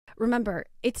Remember,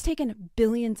 it's taken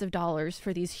billions of dollars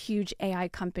for these huge AI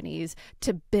companies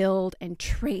to build and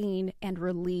train and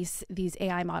release these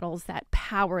AI models that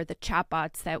power the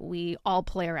chatbots that we all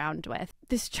play around with.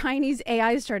 This Chinese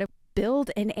AI startup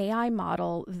build an AI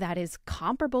model that is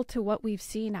comparable to what we've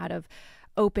seen out of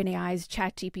OpenAI's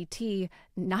ChatGPT,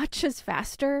 not just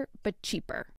faster, but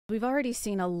cheaper. We've already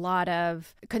seen a lot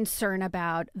of concern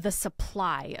about the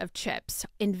supply of chips.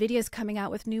 NVIDIA's coming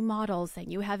out with new models, and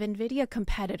you have NVIDIA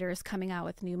competitors coming out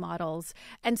with new models.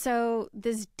 And so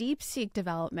this DeepSeek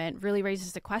development really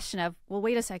raises the question of, well,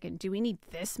 wait a second, do we need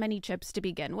this many chips to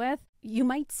begin with? You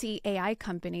might see AI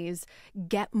companies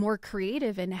get more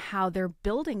creative in how they're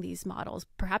building these models,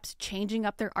 perhaps changing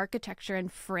up their architecture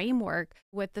and framework.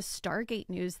 With the Stargate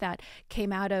news that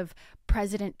came out of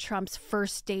President Trump's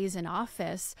first days in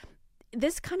office,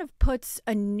 this kind of puts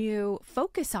a new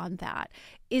focus on that.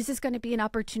 Is this going to be an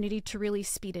opportunity to really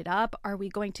speed it up? Are we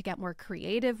going to get more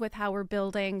creative with how we're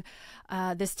building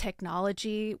this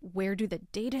technology? Where do the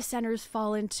data centers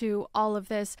fall into all of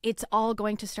this? It's all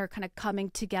going to start kind of coming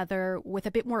together with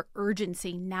a bit more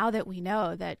urgency now that we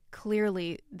know that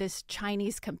clearly this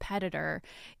Chinese competitor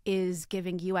is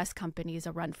giving U.S. companies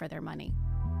a run for their money.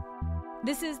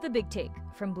 This is The Big Take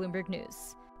from Bloomberg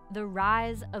News. The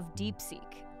rise of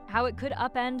DeepSeek. How it could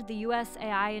upend the U.S.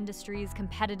 AI industry's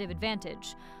competitive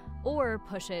advantage or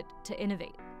push it to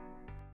innovate.